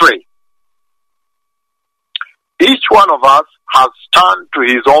astray. Each one of us has turned to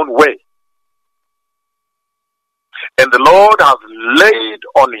his own way. And the Lord has laid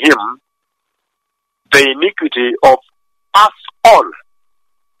on him the iniquity of us all.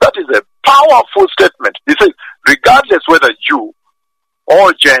 That is a powerful statement. He says, regardless whether Jew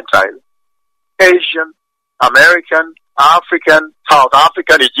or Gentile, Asian, American, African, South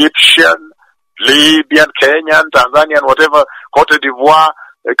African, Egyptian, Libyan, Kenyan, Tanzanian, whatever, Cote d'Ivoire,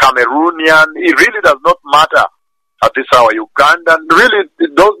 Cameroonian, it really does not matter at this hour. Ugandan, really,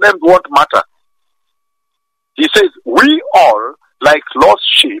 those names won't matter. He says, we all, like lost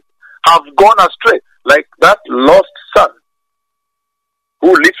sheep, have gone astray, like that lost son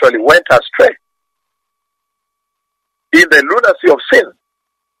who literally went astray in the lunacy of sin,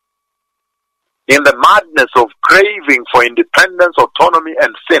 in the madness of craving for independence, autonomy,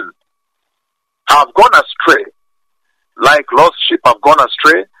 and sin, have gone astray, like lost sheep have gone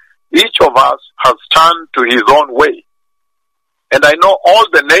astray. Each of us has turned to his own way. And I know all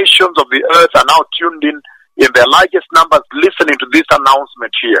the nations of the earth are now tuned in their largest numbers, listening to this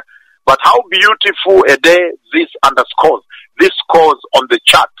announcement here. But how beautiful a day this underscores. This scores on the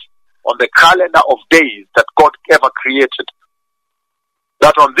chart, on the calendar of days that God ever created.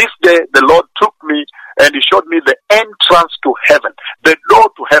 That on this day, the Lord took me and he showed me the entrance to heaven, the door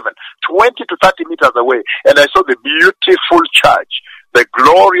to heaven, 20 to 30 meters away. And I saw the beautiful church, the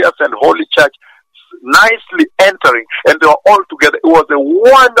glorious and holy church, nicely entering, and they were all together. It was a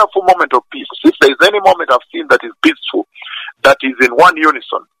wonderful moment of peace. If there is any moment I've seen that is peaceful, that is in one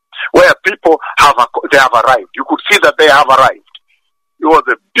unison, where people have arrived. You could see that they have arrived. It was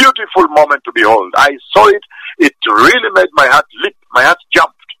a beautiful moment to behold. I saw it. It really made my heart leap. My heart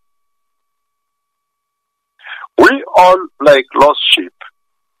jumped. We all, like lost sheep.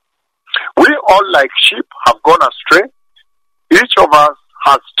 We all, like sheep, have gone astray. Each of us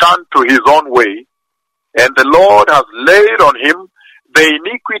has turned to his own way, and the Lord has laid on him the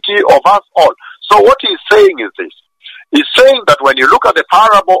iniquity of us all. So what he's saying is this. He's saying that when you look at the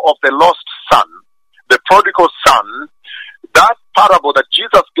parable of the lost son, the prodigal son, that parable that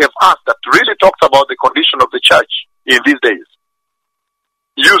Jesus gave us that really talks about the condition of the church in these days,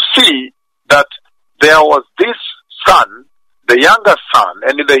 you see that there was this son, the younger son,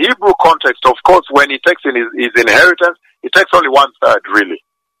 and in the Hebrew context, of course, when he takes in his inheritance, he takes only 1/3 really.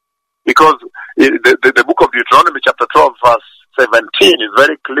 Because the book of Deuteronomy chapter 12 verse 17 is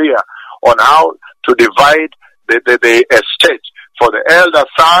very clear on how to divide the estate for the elder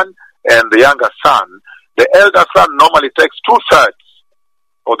son and the younger son. The elder son normally takes 2/3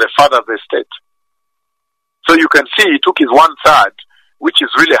 or the father's estate. So you can see he took his 1/3, which is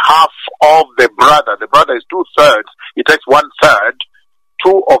really half of the brother. The brother is 2/3. He takes 1/3.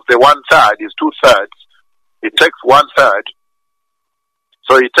 2 of the 1/3 is 2/3. He takes 1/3.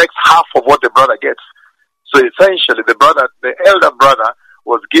 So he takes half of what the brother gets. So essentially the elder brother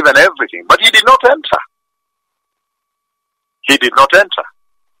was given everything, but he did not enter. He did not enter.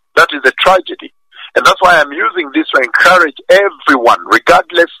 That is a tragedy. And that's why I'm using this to encourage everyone,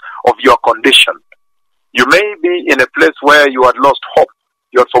 regardless of your condition. You may be in a place where you had lost hope.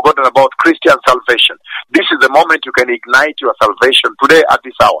 You had forgotten about Christian salvation. This is the moment you can ignite your salvation today at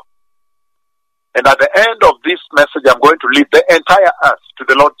this hour. And at the end of this message, I'm going to lead the entire earth to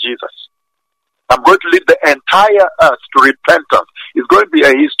the Lord Jesus. I'm going to lead the entire earth to repentance. It's going to be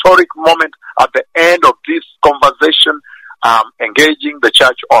a historic moment at the end of this conversation I'm engaging the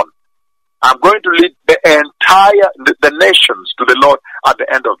church on. I'm going to lead the nations to the Lord at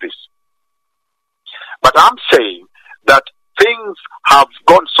the end of this. But I'm saying that things have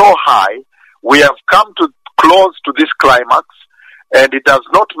gone so high, we have come to close to this climax, and it does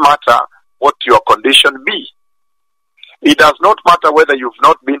not matter what your condition be. It does not matter whether you've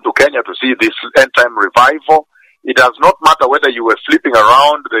not been to Kenya to see this end-time revival. It does not matter whether you were flipping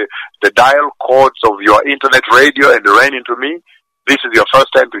around the dial codes of your internet radio and ran into me. This is your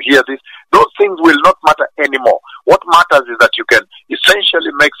first time to hear this. Those things will not matter anymore. What matters is that you can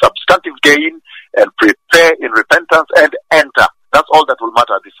essentially make substantive gain and prepare in repentance and enter. That's all that will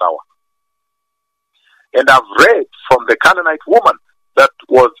matter at this hour. And I've read from the Canaanite woman that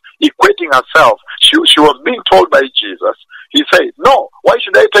was equating herself. She was being told by Jesus. He said, no, why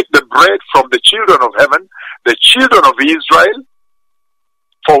should I take the bread from the children of heaven, the children of Israel,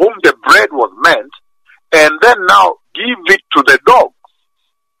 for whom the bread was meant, and then now give it to the dogs?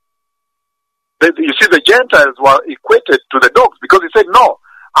 You see, the Gentiles were equated to the dogs because he said, no,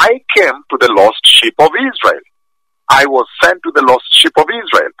 I came to the lost sheep of Israel. I was sent to the lost sheep of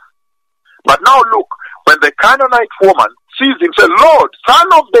Israel. But now look, when the Canaanite woman sees him, says, Lord, Son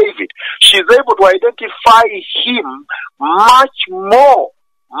of David, she's able to identify him much more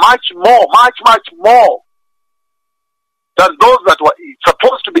than those that were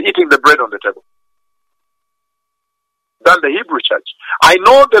supposed to be eating the bread on the table, than the Hebrew church. I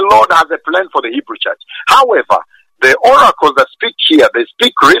know the Lord has a plan for the Hebrew church. However, the oracles that speak here, they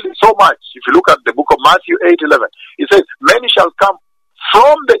speak really so much. If you look at the book of Matthew 8:11, it says, many shall come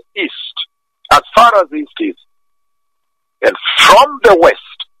from the east as far as the east is, and from the west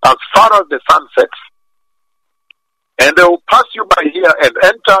as far as the sun sets. And they will pass you by here and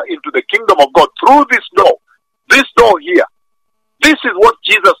enter into the kingdom of God through this door here. This is what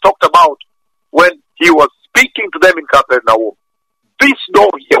Jesus talked about when he was speaking to them in Capernaum. This door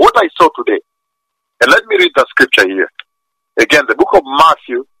here, what I saw today. And let me read the scripture here. Again, the book of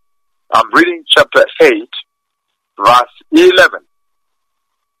Matthew, I'm reading chapter 8, verse 11.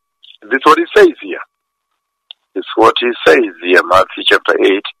 And this is what he says here. This is what he says here, Matthew chapter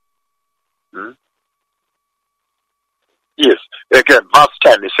 8. Yes, again, verse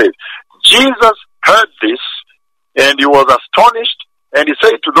 10, he says, Jesus heard this, and he was astonished, and he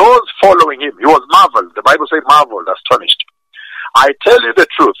said to those following him, he was marveled. The Bible says marveled, astonished. I tell you the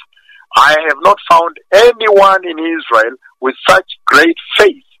truth, I have not found anyone in Israel with such great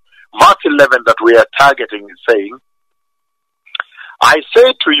faith. Verse 11 that we are targeting is saying, I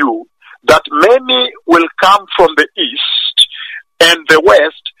say to you that many will come from the east and the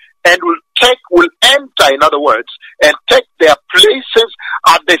west and will enter, in other words, and take their places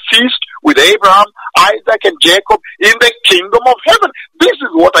at the feast with Abraham, Isaac, and Jacob in the kingdom of heaven. This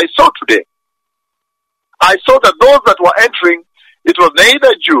is what I saw today. I saw that those that were entering, it was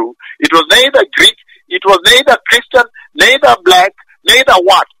neither Jew, it was neither Greek, it was neither Christian, neither black, neither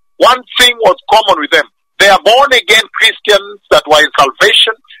what. One thing was common with them. They are born again Christians that were in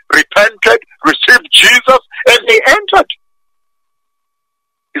salvation, repented, received Jesus, and they entered.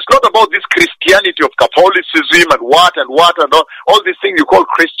 It's not about this Christianity of Catholicism and what and all these things you call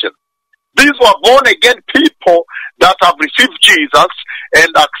Christian. These were born again people that have received Jesus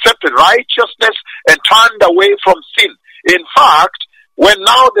and accepted righteousness and turned away from sin. In fact, when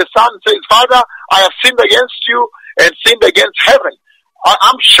now the son says, Father, I have sinned against you and sinned against heaven,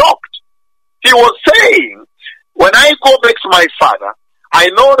 I'm shocked. He was saying, when I go back to my father, I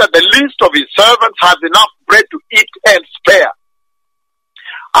know that the least of his servants has enough bread to eat and spare.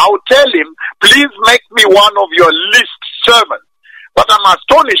 I'll tell him, please make me one of your least servants. But I'm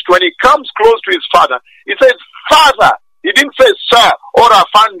astonished when he comes close to his father. He says, Father. He didn't say sir or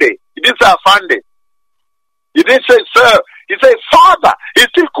Afande. He didn't say Afande. He didn't say sir. He said Father. He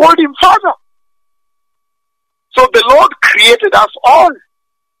still called him Father. So the Lord created us all.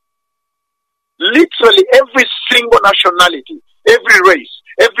 literally every single nationality, every race,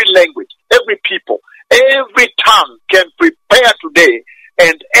 every language, every people, every tongue can prepare today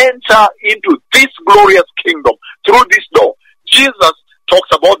and enter into this glorious kingdom through this door. Jesus talks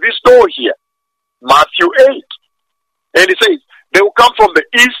about this door here, Matthew 8. And he says, they will come from the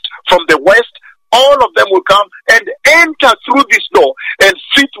east, from the west, all of them will come and enter through this door and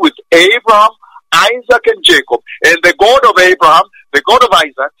sit with Abraham, Isaac, and Jacob. And the God of Abraham, the God of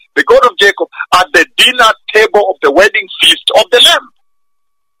Isaac, the God of Jacob at the dinner table of the wedding feast of the Lamb.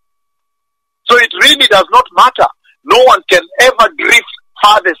 So it really does not matter. No one can ever drift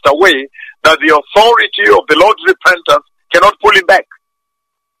farthest away that the authority of the Lord's repentance cannot pull him back.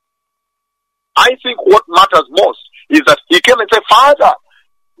 I think what matters most is that he came and said, Father,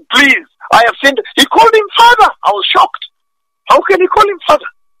 please, I have sinned. He called him Father. I was shocked. How can he call him Father?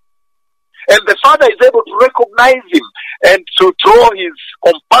 And the Father is able to recognize him and to throw his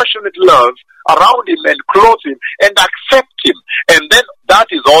compassionate love around him and clothe him and accept him. And then that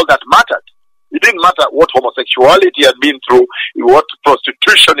is all that mattered. It didn't matter what homosexuality had been through, what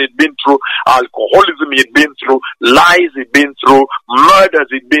prostitution he'd been through, alcoholism he'd been through, lies he'd been through, murders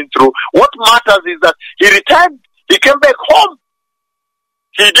he'd been through. What matters is that he returned. He came back home.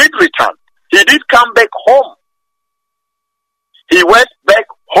 He did return. He did come back home. He went back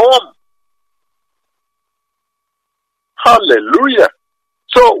home. Hallelujah.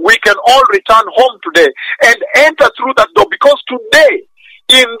 So we can all return home today and enter through that door, because today,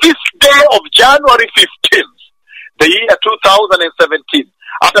 in this day of January 15th, the year 2017,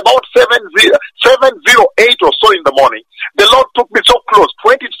 at about 7:08 or so in the morning, the Lord took me so close,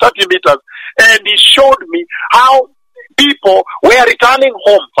 20 to 30 meters, and he showed me how people were returning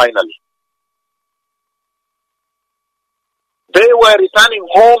home finally. They were returning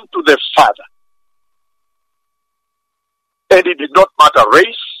home to the Father. And it did not matter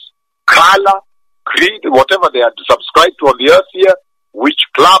race, color, creed, whatever they had subscribed to on the earth here, which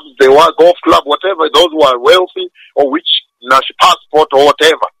clubs they were, golf club, whatever, those who are wealthy, or which national passport or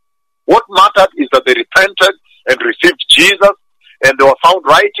whatever. What mattered is that they repented and received Jesus, and they were found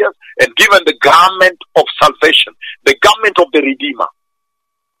righteous and given the garment of salvation, the garment of the Redeemer.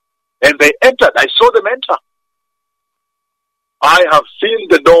 And they entered. I saw them enter. I have seen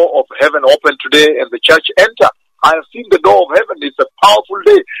the door of heaven open today and the church enter. I have seen the door of heaven. It's a powerful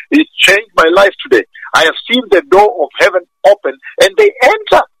day. It changed my life today. I have seen the door of heaven open and they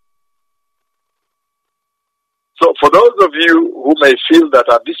enter. So for those of you who may feel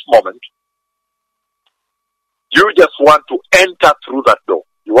that at this moment, you just want to enter through that door.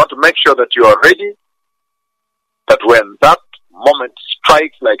 You want to make sure that you are ready, that when that moment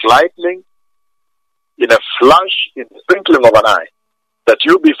strikes like lightning, in a flash, in the twinkling of an eye, that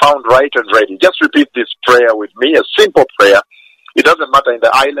you be found right and ready. Just repeat this prayer with me, a simple prayer. It doesn't matter in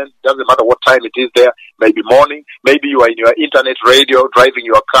the island, it doesn't matter what time it is there, maybe morning, maybe you are in your internet radio, driving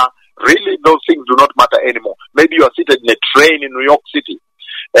your car. Really, those things do not matter anymore. Maybe you are seated in a train in New York City,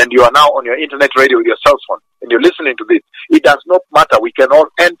 and you are now on your internet radio with your cell phone, and you're listening to this. It does not matter. We can all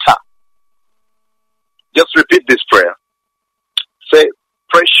enter. Just repeat this prayer. Say,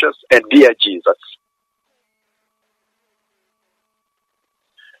 precious and dear Jesus,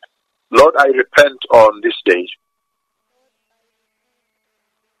 Lord, I repent on this day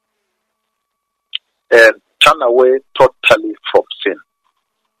and turn away totally from sin.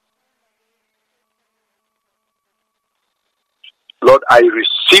 Lord, I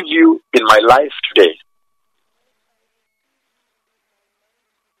receive you in my life today.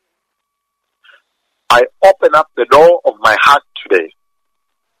 I open up the door of my heart today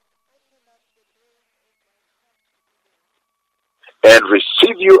and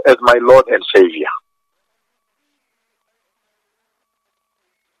receive you as my Lord and Savior.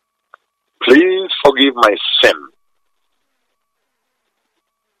 Please forgive my sin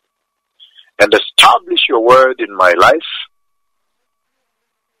and establish your word in my life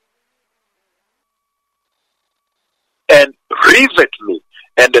and rivet me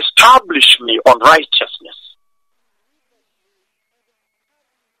and establish me on righteousness.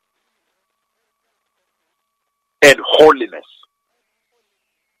 And holiness,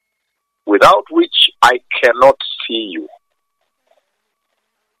 without which I cannot see you.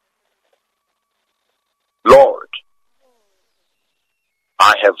 Lord,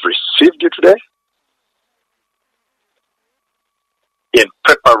 I have received you today in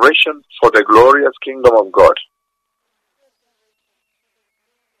preparation for the glorious kingdom of God.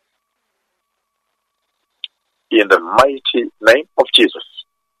 In the mighty name of Jesus,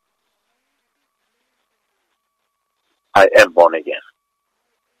 I am born again.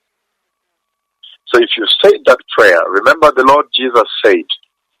 So if you said that prayer, remember the Lord Jesus said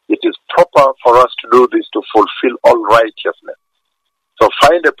it is proper for us to do this to fulfill all righteousness. So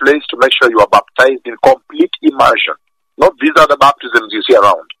find a place to make sure you are baptized in complete immersion. Not these are the baptisms you see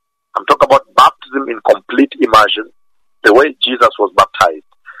around. I'm talking about baptism in complete immersion, the way Jesus was baptized.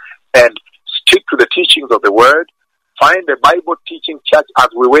 And stick to the teachings of the Word. Find a Bible teaching church as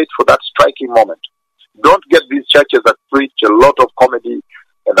we wait for that striking moment. Don't get these churches that preach a lot of comedy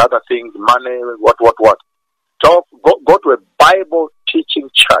and other things, money, what. Go to a Bible teaching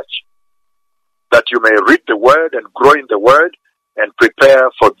church that you may read the Word and grow in the Word and prepare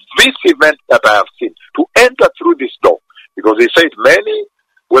for this event that I have seen, to enter through this door. Because he said, many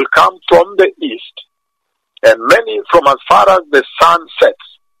will come from the east, and many from as far as the sun sets,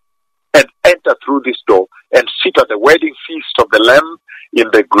 and enter through this door and sit at the wedding feast of the Lamb in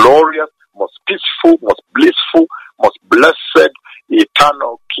the glorious, most peaceful, most blissful, most blessed,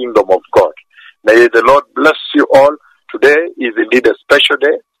 eternal kingdom of God. May the Lord bless you all. Today is indeed a special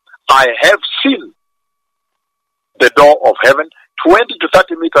day. I have seen the door of heaven 20 to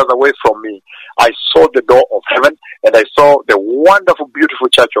 30 meters away from me. I saw the door of heaven, and I saw the wonderful, beautiful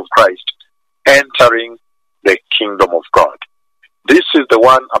church of Christ entering the kingdom of God. This is the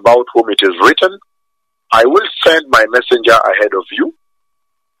one about whom it is written, I will send my messenger ahead of you,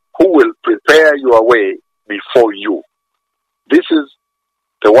 who will prepare your way before you. This is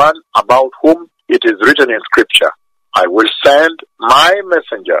the one about whom it is written in Scripture, I will send my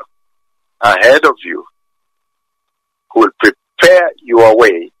messenger ahead of you, who will prepare your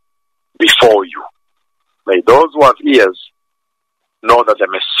way before you. May those who have ears know that the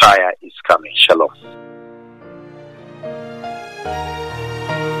Messiah is coming. Shalom.